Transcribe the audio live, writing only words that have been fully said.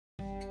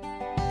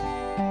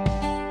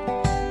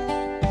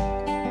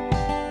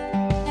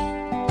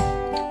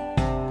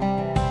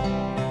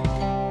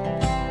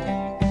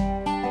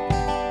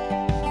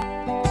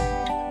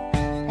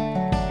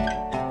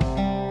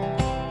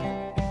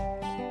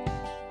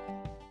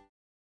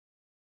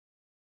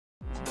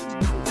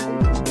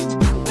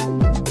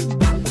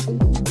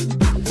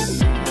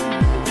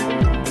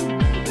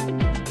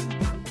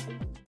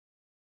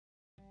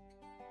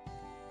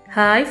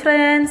Hi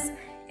friends,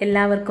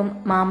 എല്ലാവർക്കും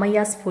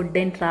മാമയ്യാസ് food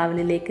and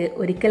ട്രാവലിലേക്ക്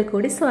ഒരിക്കൽ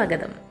കൂടി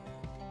സ്വാഗതം.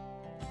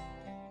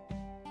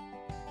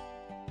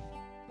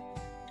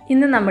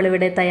 ഇന്ന്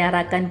നമ്മളിവിടെ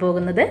തയ്യാറാക്കാൻ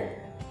പോകുന്നത്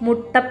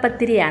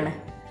മുട്ടപ്പത്തിരിയാണ്.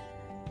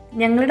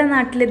 ഞങ്ങളുടെ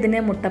നാട്ടിൽ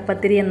ഇതിന്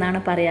മുട്ടപ്പത്തിരി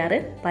എന്നാണ് പറയാറ്.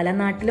 പല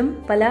നാട്ടിലും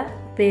പല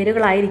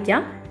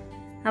പേരുകളായിരിക്കാം.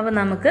 അപ്പോൾ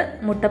നമുക്ക്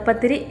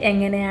മുട്ടപ്പത്തിരി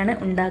എങ്ങനെയാണ്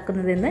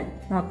ഉണ്ടാക്കുന്നതെന്ന്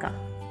നോക്കാം.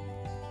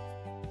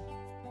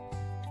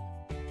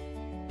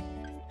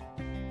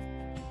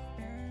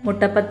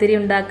 മുട്ടപ്പത്തിരി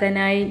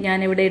ഉണ്ടാക്കാനായി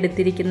ഞാനിവിടെ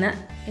എടുത്തിരിക്കുന്ന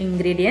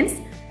ഇൻഗ്രീഡിയൻസ്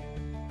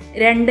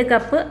 2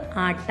 കപ്പ്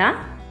ആട്ട,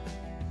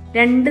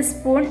 2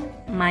 സ്പൂൺ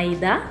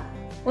മൈദ,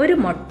 1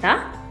 മുട്ട,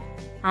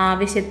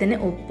 ആവശ്യത്തിന്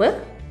ഉപ്പ്,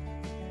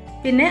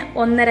 പിന്നെ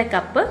 1.5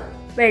 കപ്പ്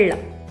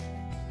വെള്ളം.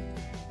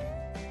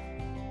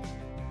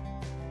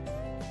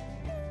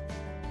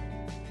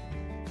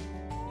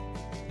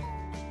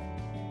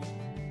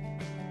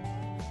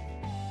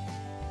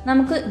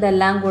 നമുക്ക്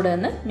ഇതെല്ലാം കൂടെ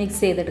ഒന്ന്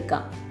മിക്സ്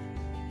ചെയ്തെടുക്കാം.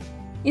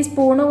 ഈ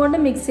സ്പൂണ് കൊണ്ട്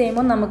മിക്സ്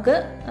ചെയ്യുമ്പോൾ നമുക്ക്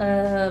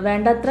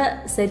വേണ്ടത്ര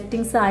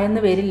സെറ്റിങ്സ്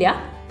ആയെന്ന് വരില്ല.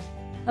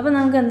 അപ്പോൾ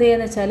നമുക്ക് എന്ത്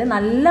ചെയ്യുകയെന്ന് വെച്ചാൽ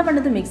നല്ലവണ്ണം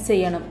ഇത് മിക്സ്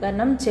ചെയ്യണം.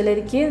 കാരണം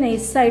ചിലർക്ക്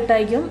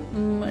നൈസായിട്ടായിരിക്കും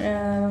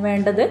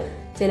വേണ്ടത്,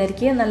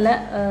 ചിലർക്ക് നല്ല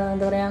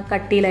എന്താ പറയുക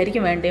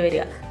കട്ടിയിലായിരിക്കും വേണ്ടി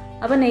വരിക.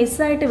 അപ്പോൾ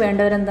നൈസായിട്ട്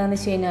വേണ്ടവരെന്താണെന്ന്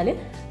വെച്ച് കഴിഞ്ഞാൽ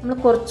നമ്മൾ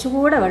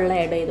കുറച്ചുകൂടെ വെള്ളം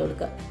ആഡ് ചെയ്ത്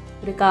കൊടുക്കുക.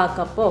 ഒരു 1/4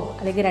 കപ്പോ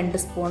അല്ലെങ്കിൽ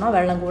 2 സ്പൂണോ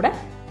വെള്ളം കൂടെ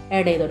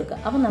ആഡ് ചെയ്ത് കൊടുക്കുക.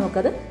 അപ്പോൾ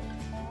നമുക്കത്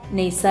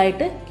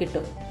നൈസായിട്ട്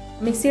കിട്ടും.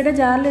 മിക്സിയുടെ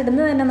ജാറിൽ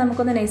ഇടുന്നത് തന്നെ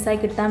നമുക്കൊന്ന്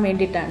നൈസായി കിട്ടാൻ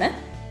വേണ്ടിയിട്ടാണ്.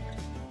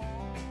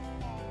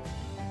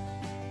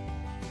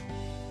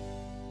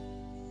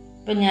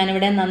 ഇപ്പം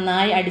ഞാനിവിടെ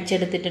നന്നായി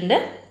അടിച്ചെടുത്തിട്ടുണ്ട്.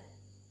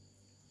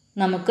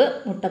 നമുക്ക്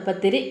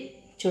മുട്ടപ്പത്തിരി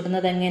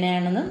ചുടുന്നത്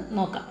എങ്ങനെയാണെന്ന്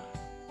നോക്കാം.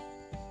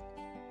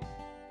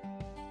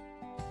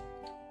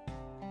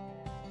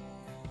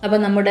 അപ്പോൾ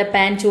നമ്മുടെ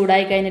പാൻ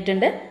ചൂടായി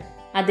കഴിഞ്ഞിട്ടുണ്ട്.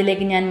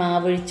 അതിലേക്ക് ഞാൻ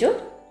മാവൊഴിച്ചു.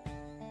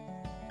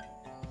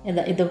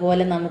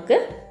 ഇതുപോലെ നമുക്ക്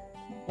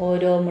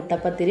ഓരോ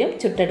മുട്ടപ്പത്തിരിയും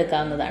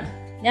ചുട്ടെടുക്കാവുന്നതാണ്.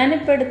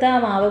 ഞാനിപ്പോൾ എടുത്ത ആ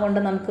മാവ് കൊണ്ട്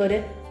നമുക്കൊരു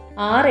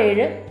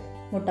 6-7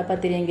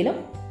 മുട്ടപ്പത്തിരിയെങ്കിലും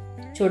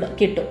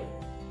കിട്ടും.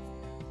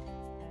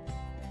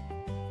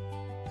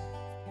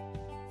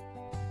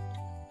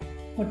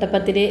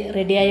 മുട്ടപ്പത്തിരി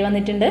റെഡിയായി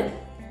വന്നിട്ടുണ്ട്.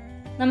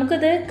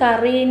 നമുക്കിത്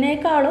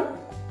കറിയിനേക്കാളും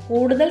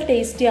കൂടുതൽ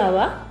ടേസ്റ്റി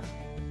ആവുക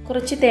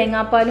കുറച്ച്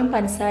തേങ്ങാപ്പാലും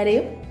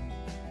പഞ്ചസാരയും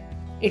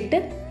ഇട്ട്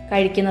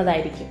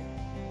കഴിക്കുന്നതായിരിക്കും.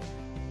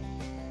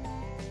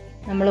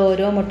 നമ്മൾ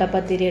ഓരോ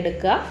മുട്ടപ്പത്തിരി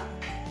എടുക്കുക,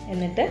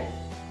 എന്നിട്ട്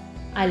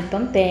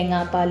അല്പം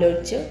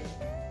തേങ്ങാപ്പാലൊഴിച്ച്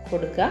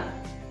കൊടുക്കുക.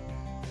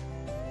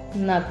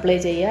 ഒന്ന് അപ്ലൈ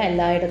ചെയ്യുക,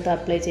 എല്ലായിടത്തും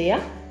അപ്ലൈ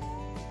ചെയ്യുക.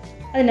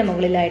 അതിൻ്റെ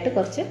മുകളിലായിട്ട്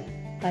കുറച്ച്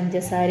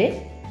പഞ്ചസാര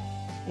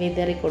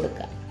വിതറി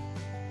കൊടുക്കുക.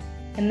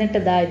 എന്നിട്ട്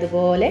ഇതാ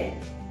ഇതുപോലെ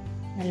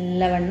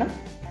നല്ലവണ്ണം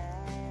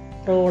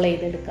റോൾ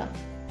ചെയ്തെടുക്കാം.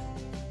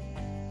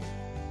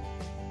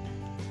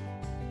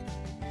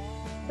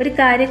 ഒരു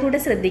കാര്യം കൂടെ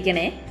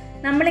ശ്രദ്ധിക്കണേ,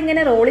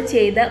 നമ്മളിങ്ങനെ റോൾ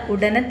ചെയ്ത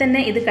ഉടനെ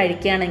തന്നെ ഇത്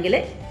കഴിക്കുകയാണെങ്കിൽ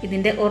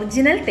ഇതിൻ്റെ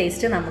ഒറിജിനൽ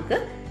ടേസ്റ്റ് നമുക്ക്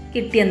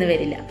കിട്ടിയെന്ന്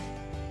വരില്ല.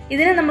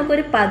 ഇതിനെ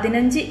നമുക്കൊരു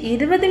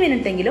 15-20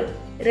 മിനിറ്റെങ്കിലും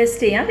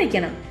റെസ്റ്റ് ചെയ്യാൻ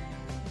വെക്കണം.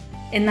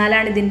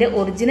 എന്നാലാണ് ഇതിൻ്റെ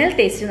ഒറിജിനൽ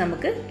ടേസ്റ്റ്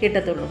നമുക്ക്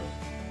കിട്ടത്തുള്ളൂ.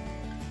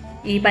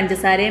 ഈ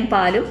പഞ്ചസാരയും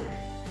പാലും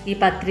ഈ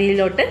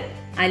പത്തിരിയിലോട്ട്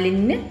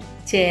അലിഞ്ഞ്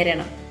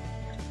ചേരണം.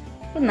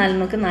 അപ്പം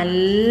നമുക്ക്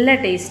നല്ല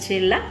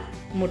ടേസ്റ്റുള്ള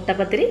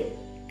മുട്ടപ്പത്തിരി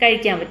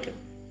കഴിക്കാൻ പറ്റും.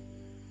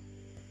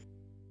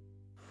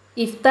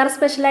 ഇഫ്താർ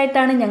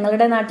സ്പെഷ്യലായിട്ടാണ്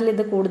ഞങ്ങളുടെ നാട്ടിൽ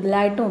ഇത്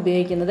കൂടുതലായിട്ടും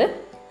ഉപയോഗിക്കുന്നത്.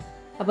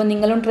 അപ്പോൾ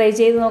നിങ്ങളും ട്രൈ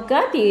ചെയ്ത്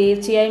നോക്കുക,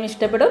 തീർച്ചയായും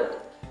ഇഷ്ടപ്പെടും.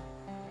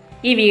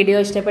 ഈ വീഡിയോ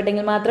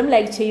ഇഷ്ടപ്പെട്ടെങ്കിൽ മാത്രം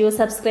ലൈക്ക് ചെയ്യൂ,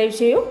 സബ്സ്ക്രൈബ്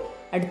ചെയ്യൂ.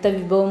 അടുത്ത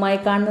വിഭവമായി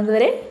കാണുന്നത്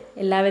വരെ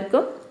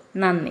എല്ലാവർക്കും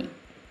നന്ദി.